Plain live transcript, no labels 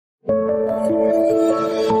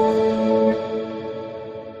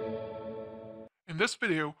In this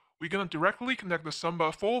video, we're going to directly connect the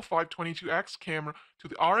Samba 40522X camera to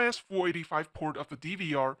the RS485 port of the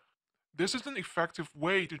DVR. This is an effective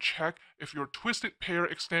way to check if your twisted pair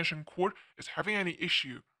extension cord is having any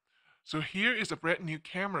issue. So here is a brand new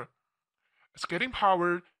camera. It's getting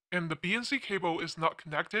powered and the BNC cable is not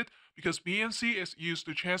connected because BNC is used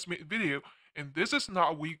to transmit video, and this is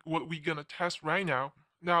not what we're gonna test right now.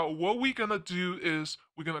 Now what we're gonna do is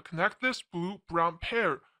we're gonna connect this blue-brown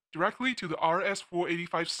pair directly to the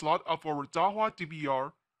RS485 slot of our Dahua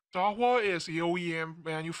DVR. Dahua is the OEM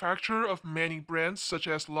manufacturer of many brands such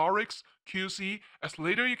as Lorix, QC. As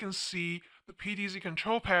later you can see, the PTZ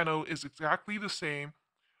control panel is exactly the same.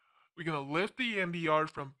 We're going to lift the NVR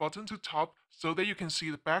from bottom to top so that you can see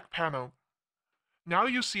the back panel. Now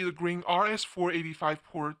you see the green RS485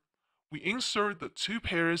 port. We insert the two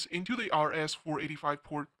pairs into the RS485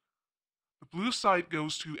 port. The blue side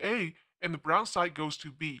goes to A and the brown side goes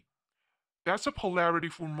to B. That's a polarity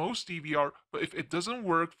for most DVR, but if it doesn't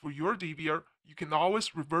work for your DVR, you can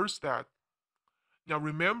always reverse that. Now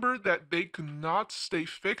remember that they could not stay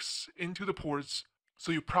fixed into the ports,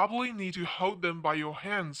 so you probably need to hold them by your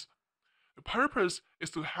hands. The purpose is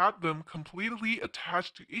to have them completely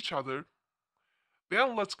attached to each other.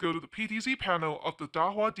 Then let's go to the PTZ panel of the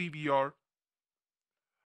Dahua DVR.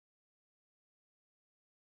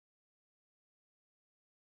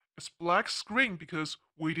 It's black screen because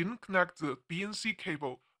we didn't connect the BNC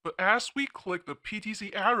cable, but as we click the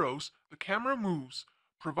PTZ arrows, the camera moves,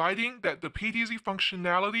 providing that the PTZ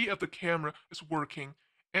functionality of the camera is working,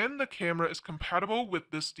 and the camera is compatible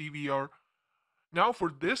with this DVR. Now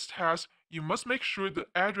for this task, you must make sure the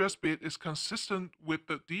address bit is consistent with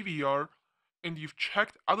the DVR, and you've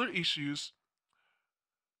checked other issues.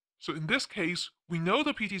 So in this case, we know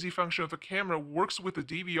the PTZ function of the camera works with the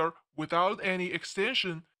DVR without any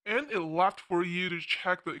extension, and it left for you to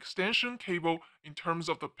check the extension cable in terms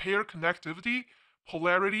of the pair connectivity,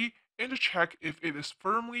 polarity, and to check if it is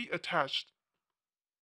firmly attached.